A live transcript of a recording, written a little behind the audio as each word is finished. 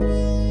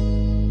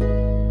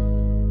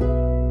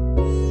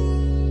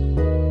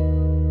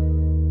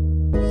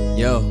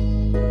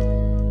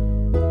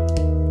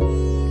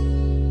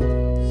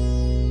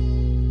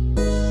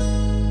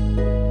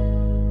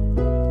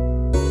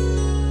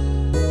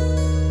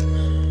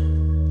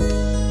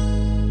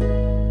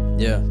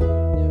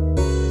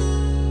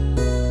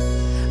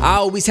I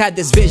always had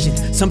this vision,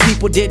 some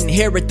people didn't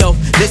hear it though.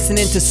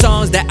 Listening to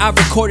songs that I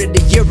recorded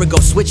a year ago,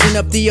 switching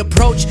up the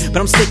approach, but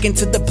I'm sticking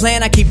to the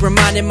plan. I keep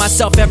reminding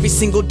myself every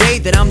single day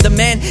that I'm the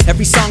man.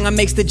 Every song I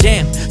make's the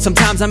jam.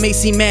 Sometimes I may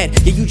seem mad,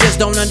 yeah, you just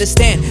don't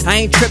understand. I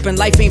ain't tripping,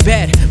 life ain't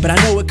bad, but I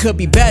know it could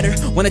be better.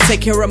 Wanna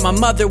take care of my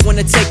mother,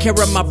 wanna take care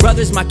of my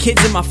brothers, my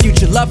kids and my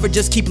future lover.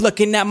 Just keep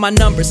looking at my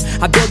numbers,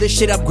 I build this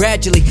shit up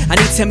gradually. I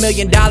need $10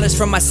 million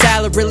from my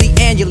salary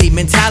annually.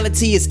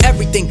 Mentality is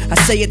everything, I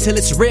say it till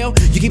it's real.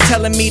 You keep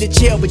telling me to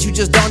chill, but you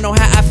just don't know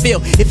how I feel.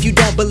 If you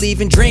don't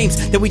believe in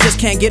dreams, then we just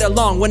can't get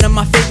along. One of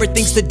my favorite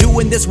things to do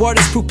in this world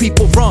is prove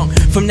people wrong.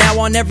 From now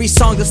on, every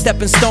song's a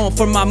stepping stone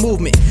for my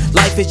movement.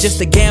 Life is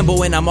just a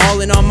gamble and I'm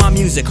all in on my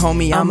music,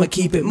 homie. I'ma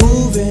keep it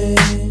moving,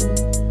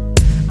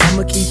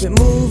 I'ma keep it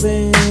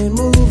moving,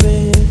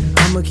 moving.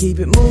 I'ma keep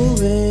it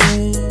moving,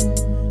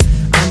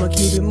 I'ma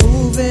keep it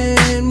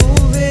moving,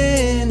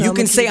 moving. You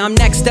can say I'm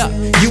next up,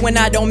 you and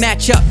I don't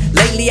match up.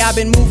 Lately I've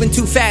been moving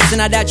too fast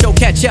and I doubt you'll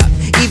catch up.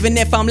 Even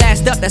if I'm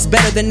last up, that's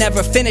better than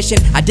never finishing.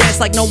 I dance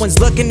like no one's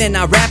looking and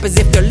I rap as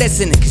if they're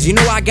listening, cause you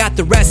know I got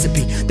the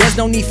recipe. There's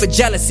no need for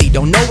jealousy,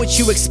 don't know what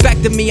you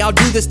expect of me. I'll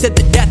do this to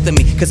the death of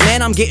me, cause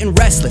man I'm getting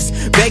restless,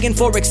 begging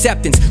for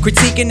acceptance,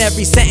 critiquing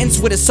every sentence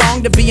with a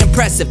song to be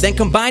impressive. Then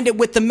combine it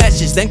with the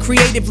message, then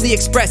creatively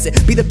express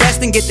it. Be the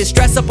best and get this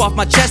stress up off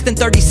my chest in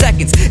 30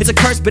 seconds. It's a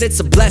curse but it's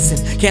a blessing,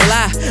 can't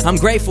lie, I'm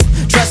grateful.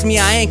 Trust me,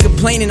 I ain't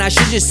complaining, I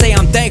should just say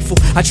I'm thankful.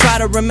 I try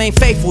to remain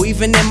faithful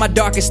even in my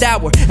darkest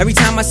hour. Every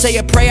time I say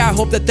a prayer, I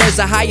hope that there's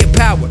a higher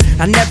power.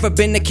 I've never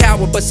been a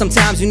coward, but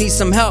sometimes you need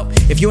some help.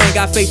 If you ain't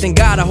got faith in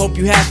God, I hope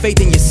you have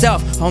faith in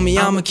yourself. Homie,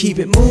 I'ma keep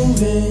it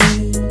moving,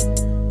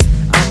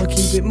 I'ma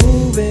keep it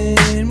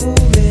moving,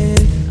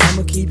 moving.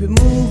 I'ma keep it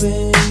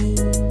moving,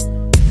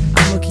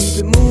 I'ma keep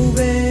it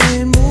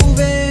moving,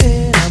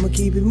 moving. I'ma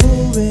keep it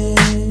moving,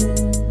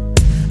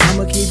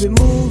 I'ma keep it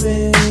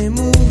moving,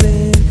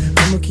 moving.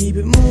 I'ma keep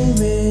it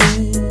moving,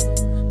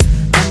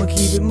 I'ma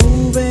keep it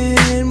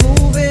moving,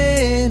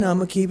 moving.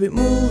 I'ma keep it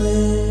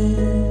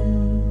moving.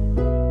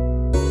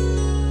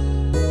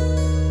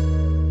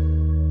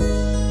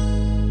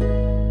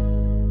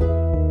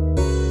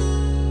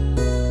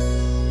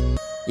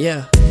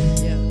 Yeah.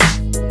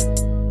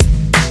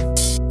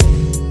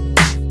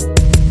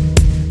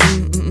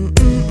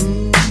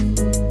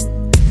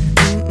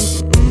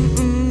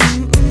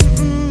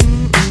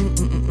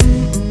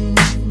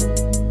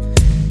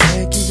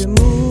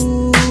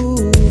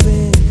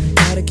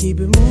 Keep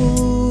it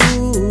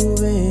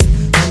moving,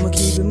 I'ma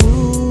keep it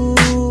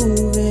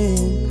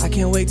moving. I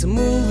can't wait to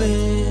move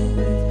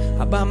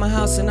in. I buy my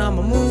house and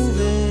I'ma move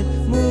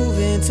in, move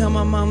in. Tell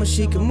my mama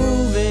she can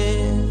move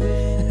in.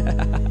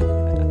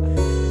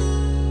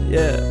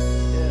 Yeah.